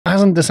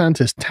hasn't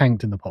DeSantis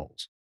tanked in the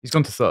polls? He's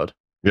gone to third.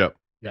 Yep.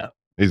 Yeah.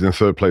 He's in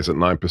third place at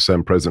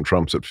 9%. President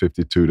Trump's at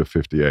 52 to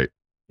 58.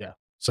 Yeah.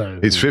 So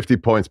he's 50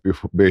 points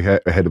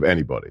ahead of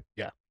anybody.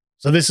 Yeah.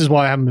 So this is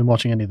why I haven't been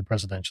watching any of the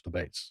presidential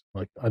debates.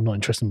 Like, I'm not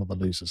interested in what the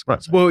losers are.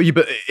 Right. Well, yeah,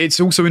 but it's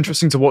also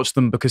interesting to watch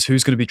them because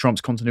who's going to be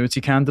Trump's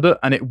continuity candidate?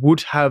 And it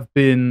would have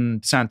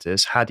been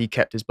DeSantis had he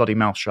kept his bloody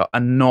mouth shut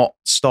and not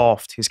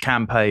staffed his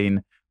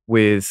campaign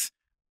with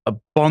a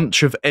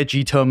bunch of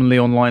edgy,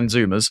 terminally online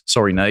Zoomers.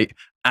 Sorry, Nate.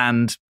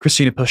 And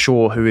Christina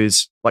Pashaw, who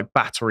is like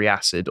battery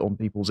acid on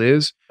people's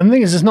ears. And the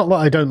thing is, it's not that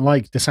I don't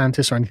like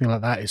DeSantis or anything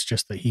like that. It's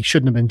just that he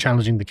shouldn't have been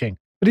challenging the king.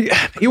 But he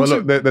also...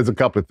 Well, look, there's a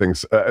couple of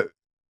things.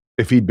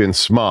 If he'd been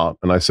smart,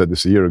 and I said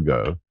this a year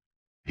ago,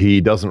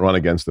 he doesn't run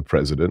against the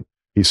president.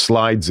 He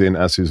slides in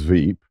as his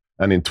Veep,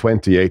 and in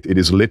 28, it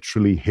is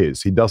literally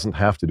his. He doesn't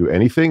have to do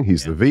anything.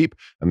 He's the Veep,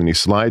 and then he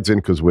slides in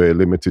because we're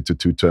limited to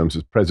 2 terms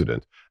as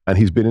president. And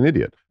he's been an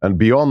idiot. And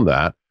beyond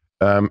that,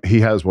 he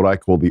has what I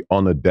call the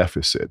honor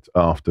deficit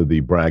after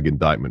the Bragg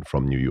indictment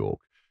from New York.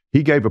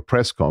 He gave a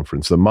press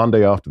conference the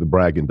Monday after the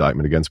Bragg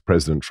indictment against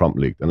President Trump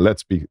leaked. And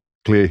let's be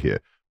clear here.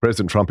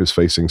 President Trump is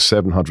facing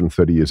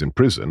 730 years in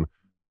prison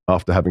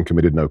after having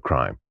committed no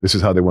crime. This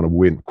is how they want to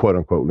win, quote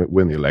unquote,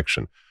 win the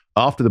election.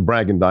 After the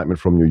Bragg indictment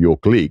from New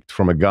York leaked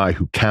from a guy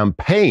who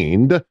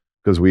campaigned,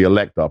 because we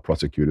elect our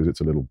prosecutors,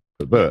 it's a little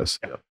perverse,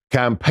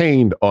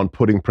 campaigned on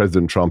putting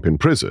President Trump in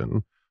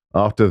prison.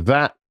 After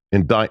that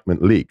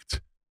indictment leaked,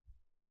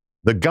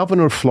 the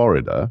governor of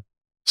Florida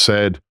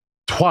said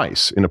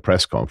twice in a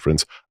press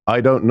conference,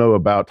 I don't know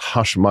about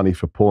hush money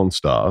for porn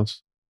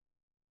stars.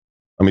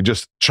 I mean,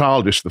 just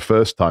childish the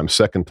first time,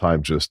 second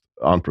time, just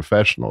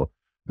unprofessional.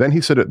 Then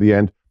he said at the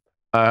end,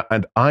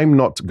 and I'm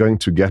not going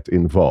to get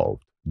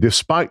involved,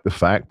 despite the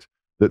fact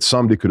that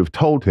somebody could have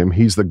told him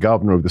he's the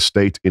governor of the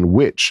state in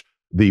which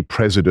the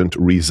president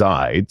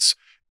resides,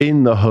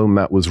 in the home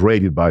that was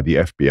raided by the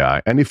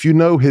FBI. And if you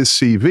know his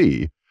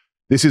CV,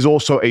 this is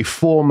also a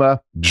former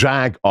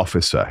JAG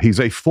officer. He's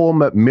a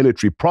former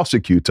military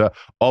prosecutor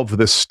of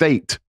the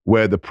state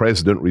where the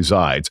president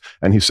resides.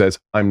 And he says,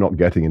 I'm not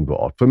getting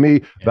involved. For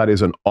me, that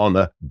is an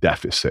honor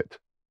deficit,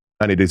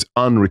 and it is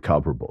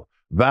unrecoverable.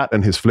 That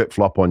and his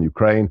flip-flop on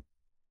Ukraine,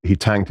 he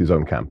tanked his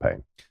own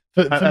campaign.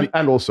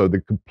 And also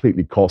the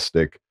completely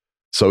caustic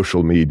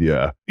social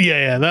media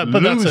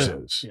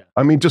losers.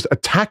 I mean, just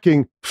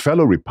attacking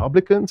fellow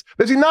Republicans.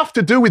 There's enough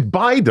to do with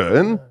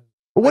Biden.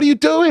 What are you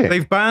doing?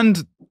 They've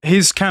banned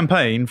his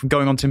campaign from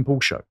going on Tim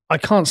Pool's show. I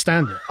can't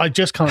stand it. I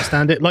just can't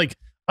stand it. Like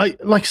I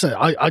said,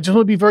 I just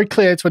want to be very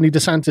clear to any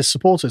DeSantis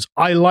supporters.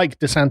 I like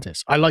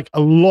DeSantis. I like a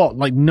lot,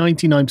 like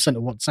 99%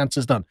 of what DeSantis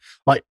has done.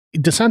 Like,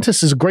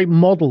 DeSantis is a great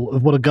model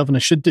of what a governor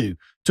should do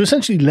to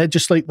essentially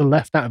legislate the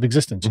left out of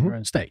existence in your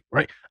own state,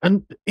 right?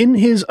 And in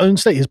his own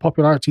state, his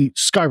popularity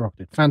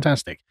skyrocketed.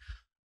 Fantastic.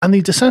 And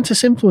the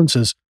DeSantis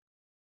influencers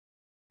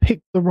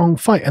picked the wrong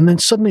fight. And then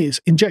suddenly it's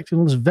injecting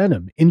all this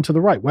venom into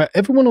the right, where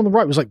everyone on the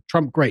right was like,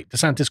 Trump, great.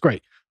 DeSantis,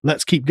 great.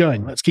 Let's keep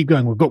going. Let's keep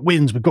going. We've got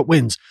wins. We've got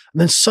wins.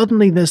 And then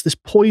suddenly there's this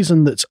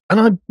poison and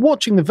I'm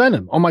watching the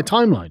venom on my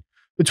timeline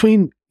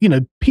between,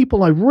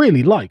 people I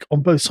really like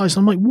on both sides.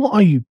 And I'm like, what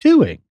are you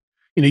doing?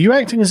 You're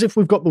acting as if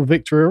we've got the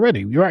victory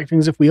already. You're acting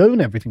as if we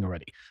own everything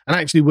already. And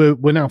actually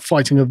we're now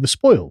fighting over the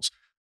spoils.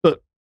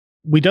 But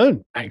we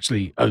don't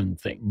actually own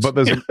things. But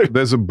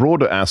there's a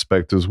broader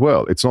aspect as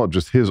well. It's not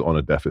just his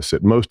honor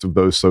deficit. Most of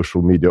those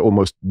social media,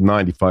 almost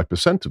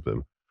 95% of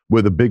them,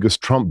 were the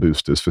biggest Trump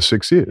boosters for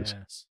 6 years.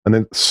 Yes. And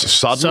then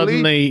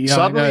suddenly,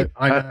 I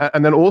know.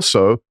 And then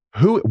also,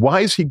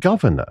 why is he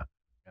governor?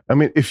 I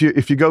mean, if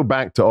you go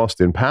back to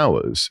Austin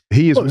Powers,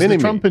 he is it was the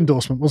Trump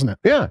endorsement, wasn't it?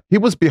 Yeah. He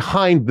was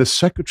behind the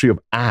Secretary of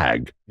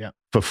Ag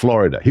for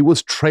Florida. He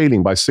was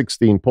trailing by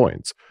 16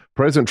 points.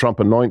 President Trump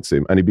anoints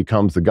him and he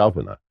becomes the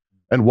governor.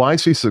 And why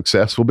is he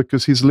successful?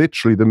 Because he's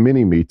literally the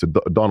mini-me to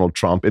Donald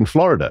Trump in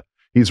Florida.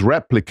 He's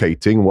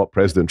replicating what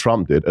President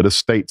Trump did at a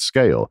state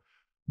scale.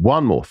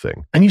 One more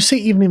thing. And you see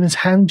even in his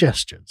hand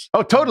gestures.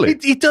 Oh, totally.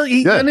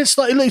 And it's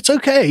like, it's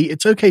okay.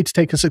 It's okay to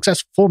take a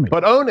successful formula.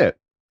 But own it.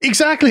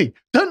 Exactly.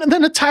 Don't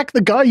then attack the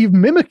guy you've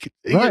mimicked,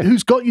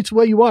 who's got you to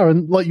where you are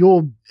and like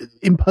you're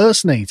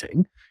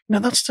impersonating.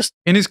 That's just...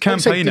 In his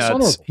campaign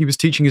ads, he was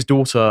teaching his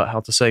daughter how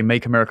to say,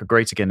 make America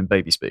great again in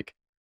baby speak.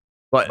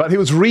 But he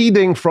was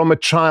reading from a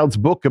child's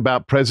book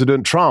about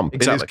President Trump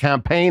in his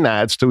campaign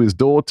ads to his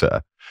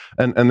daughter.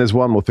 And there's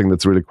one more thing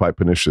that's really quite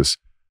pernicious.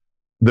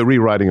 The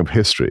rewriting of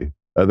history,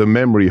 the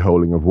memory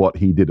holding of what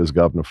he did as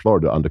governor of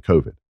Florida under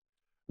COVID.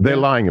 They're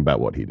lying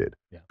about what he did.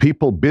 Yeah.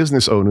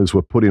 Business owners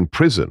were put in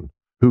prison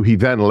who he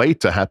then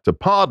later had to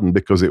pardon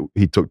because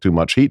he took too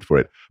much heat for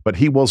it. But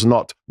he was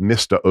not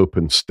Mr.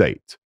 Open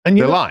State. And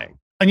they're lying.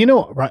 And you know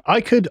what, right?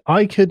 I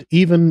could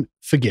even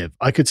forgive.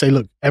 I could say,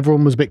 look,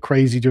 everyone was a bit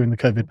crazy during the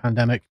COVID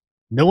pandemic.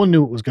 No one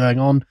knew what was going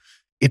on.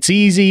 It's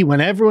easy when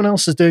everyone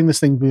else is doing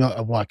this thing. Be like,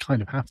 well, I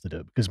kind of have to do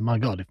it because, my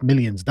God, if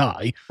millions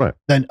die,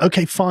 then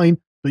okay, fine,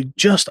 but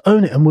just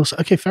own it. And we'll say,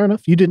 okay, fair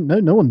enough. You didn't know.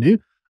 No one knew.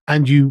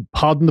 And you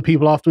pardon the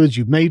people afterwards.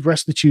 You made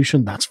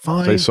restitution. That's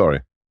fine. Say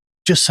sorry.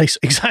 just say,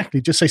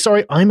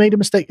 sorry, I made a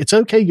mistake. It's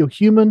okay. You're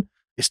human.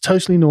 It's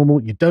totally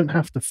normal. You don't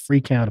have to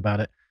freak out about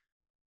it.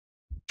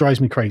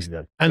 Drives me crazy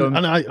though.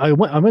 And I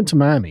went to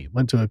Miami,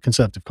 went to a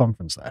conservative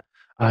conference there.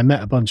 I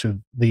met a bunch of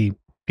the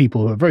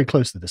people who are very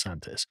close to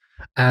DeSantis,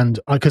 and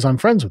because I'm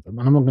friends with them,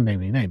 and I'm not going to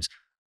name any names,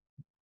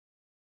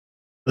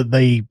 but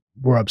they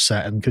were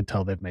upset and could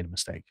tell they'd made a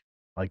mistake.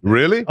 Like,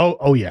 really?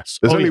 Oh yes.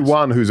 There's only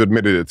one who's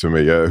admitted it to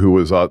me, who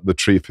was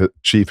the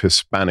chief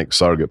Hispanic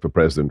surrogate for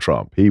President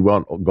Trump. He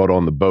got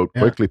on the boat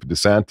quickly for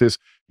DeSantis.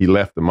 He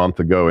left a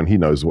month ago, and he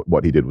knows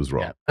what he did was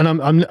wrong. Yeah. And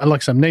I'm like I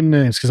said, I'm naming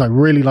names because I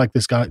really like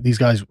this guy. These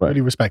guys really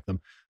respect them,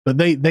 but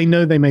they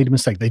know they made a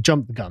mistake. They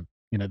jumped the gun.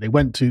 They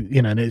went to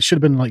and it should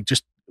have been like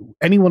just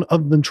anyone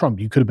other than Trump.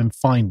 You could have been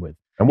fine with.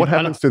 And what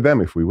happens to them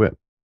if we win?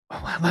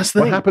 Well, that's the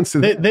what thing. Happens to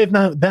them?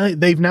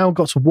 They've now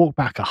got to walk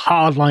back a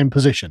hardline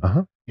position.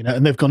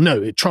 And they've gone,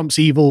 no, Trump's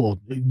evil or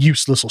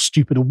useless or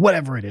stupid or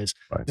whatever it is.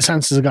 Right.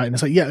 DeSantis is a guy, and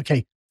it's like, yeah,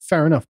 okay,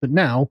 fair enough. But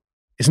now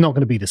it's not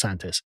going to be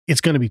DeSantis.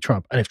 It's going to be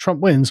Trump. And if Trump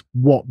wins,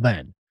 what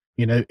then?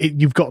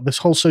 You've got this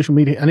whole social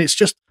media, and it's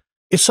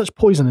such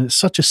poison, and it's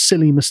such a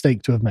silly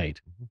mistake to have made.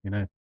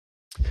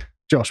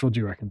 Josh, what do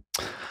you reckon?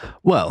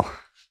 Well,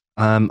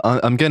 I'm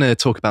going to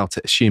talk about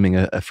it assuming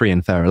a free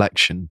and fair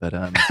election, but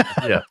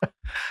yeah,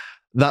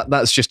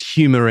 that's just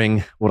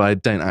humouring what I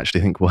don't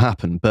actually think will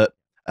happen. But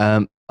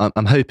I'm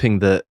hoping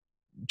that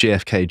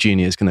JFK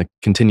Jr. is going to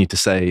continue to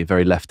say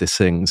very leftist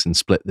things and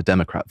split the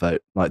Democrat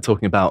vote, like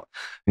talking about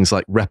things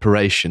like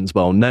reparations.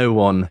 Well, no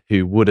one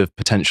who would have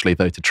potentially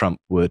voted Trump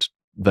would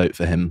vote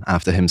for him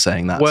after him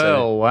saying that.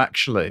 Well,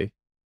 actually,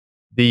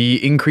 the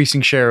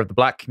increasing share of the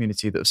black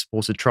community that have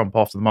supported Trump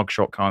after the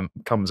mugshot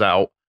comes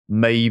out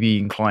may be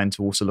inclined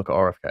to also look at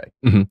RFK.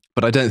 Mm-hmm.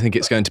 But I don't think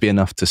it's going to be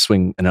enough to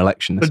swing an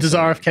election. But does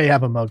RFK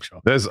have a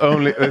mugshot? There's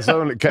only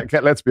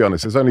let's be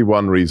honest, there's only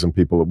one reason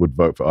people would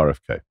vote for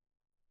RFK.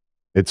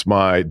 It's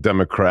my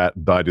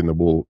Democrat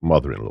dyed-in-the-wool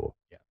mother-in-law.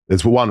 Yeah.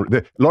 There's one.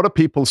 A lot of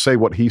people say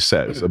what he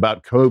says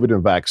about COVID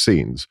and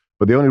vaccines,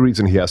 but the only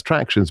reason he has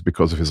traction is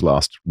because of his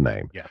last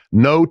name. Yeah.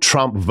 No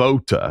Trump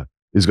voter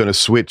is going to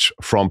switch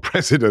from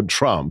President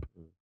Trump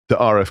to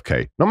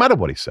RFK, no matter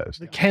what he says.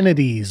 The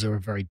Kennedys are a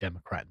very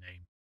Democrat name.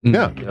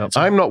 Yeah,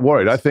 I'm not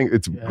worried. I think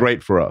it's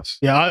great for us.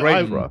 Yeah,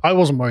 I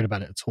wasn't worried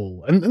about it at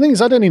all. And the thing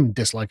is, I don't even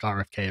dislike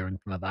RFK or anything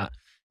like that.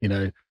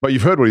 But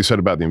you've heard what he said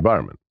about the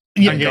environment.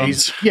 Yeah, and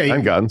guns.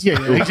 And guns.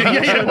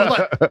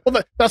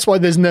 Well, that's why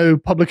there's no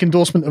public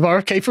endorsement of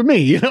RFK from me.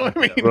 You know what I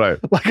mean? Right.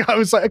 Like, I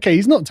was like, okay,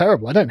 he's not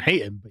terrible. I don't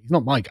hate him, but he's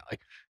not my guy.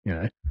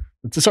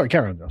 Sorry,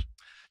 carry on, Josh.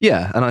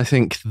 Yeah, and I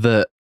think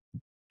that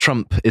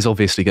Trump is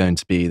obviously going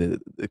to be the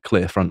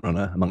clear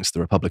frontrunner amongst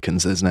the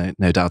Republicans. There's no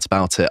doubt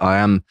about it.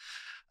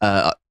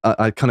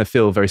 I kind of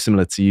feel very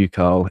similar to you,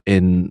 Carl,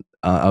 in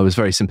I was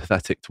very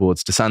sympathetic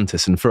towards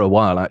DeSantis, and for a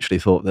while I actually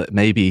thought that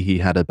maybe he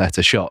had a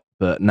better shot,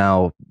 but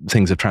now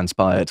things have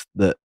transpired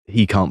that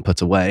he can't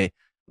put away.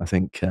 I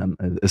think,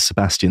 as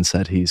Sebastian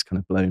said, he's kind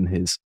of blown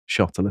his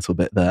shot a little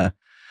bit there.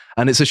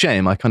 And it's a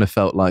shame. I kind of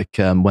felt like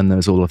when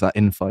there's all of that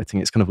infighting,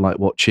 it's kind of like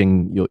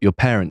watching your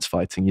parents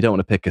fighting. You don't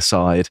want to pick a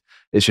side.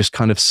 It's just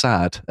kind of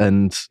sad.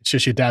 And it's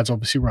just your dad's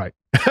obviously right.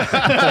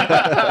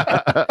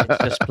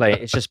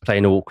 It's just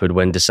plain awkward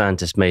when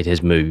DeSantis made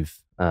his move.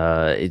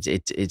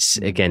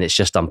 It's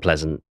just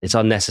unpleasant. It's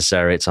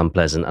unnecessary. It's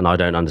unpleasant, and I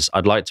don't understand.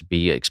 I'd like to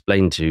be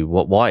explained to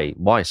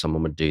why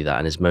someone would do that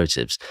and his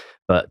motives.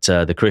 But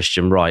the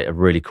Christian right have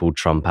really called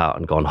Trump out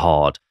and gone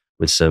hard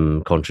with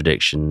some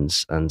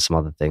contradictions and some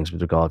other things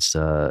with regards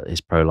to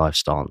his pro-life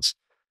stance.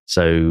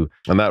 And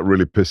that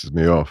really pisses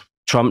me off.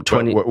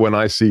 When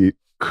I see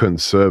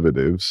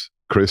conservatives,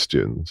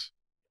 Christians,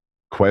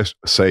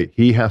 say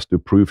he has to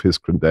prove his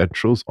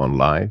credentials on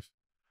life.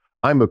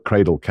 I'm a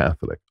cradle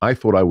Catholic. I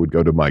thought I would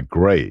go to my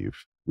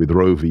grave with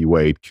Roe v.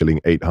 Wade killing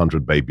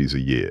 800 babies a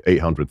year,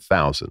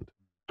 800,000.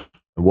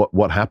 And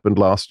what happened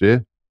last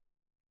year?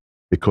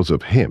 Because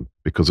of him,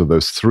 because of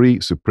those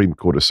 3 Supreme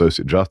Court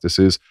associate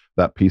justices,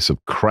 that piece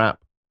of crap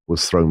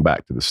was thrown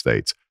back to the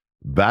states.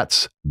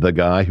 That's the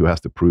guy who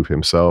has to prove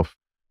himself.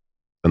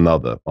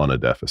 Another honor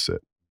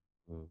deficit.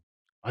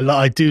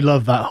 I do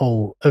love that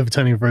whole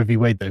overturning of Roe v.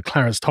 Wade, though.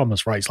 Clarence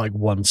Thomas writes like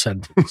one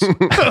sentence.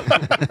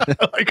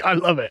 Like, I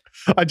love it.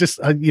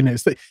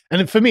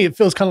 And for me, it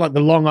feels kind of like the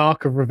long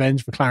arc of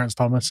revenge for Clarence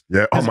Thomas.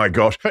 Yeah. Oh my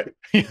gosh.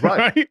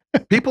 Right.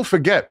 People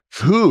forget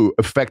who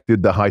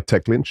affected the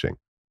high-tech lynching.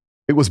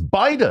 It was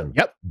Biden.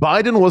 Yep.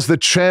 Biden was the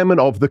chairman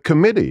of the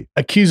committee.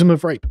 Accuse him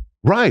of rape.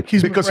 Right.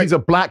 Because he's a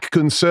black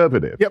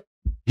conservative. Yep.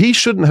 He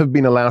shouldn't have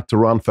been allowed to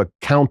run for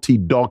county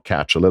dog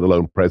catcher, let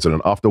alone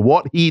president, after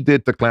what he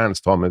did to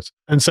Clarence Thomas.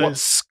 And so what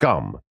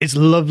scum. It's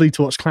lovely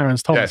to watch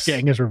Clarence Thomas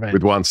getting his revenge.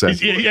 With one sentence.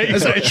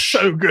 It's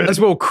so good. As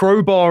well,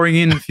 crowbarring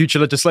in future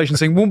legislation,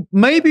 saying, well,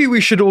 maybe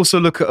we should also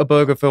look at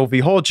Obergefell v.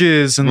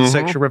 Hodges and the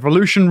sexual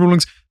revolution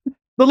rulings.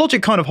 The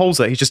logic kind of holds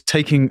there. He's just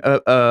taking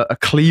a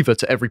cleaver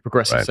to every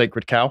progressive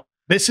sacred cow.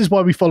 This is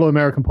why we follow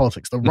American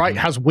politics. The right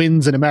has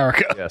wins in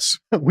America. Yes.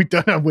 We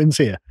don't have wins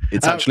here.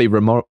 It's actually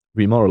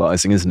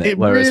remoralizing, isn't it? It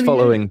Whereas really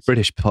following is.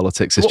 British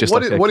politics is just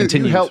What like a you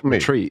continued help me.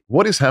 retreat.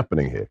 What is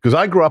happening here? Because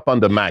I grew up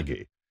under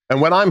Maggie. And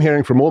when I'm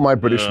hearing from all my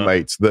British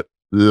mates that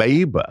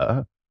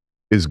Labour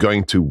is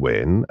going to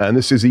win, and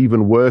this is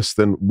even worse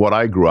than what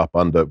I grew up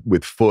under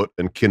with Foote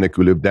and Kinnock,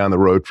 who lived down the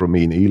road from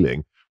me in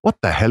Ealing. What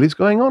the hell is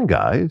going on,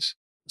 guys?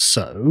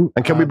 So,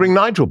 And can we bring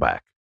Nigel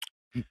back?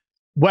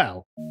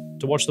 Well,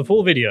 To watch the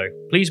full video,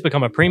 please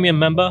become a premium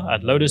member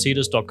at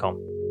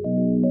lotuseaters.com.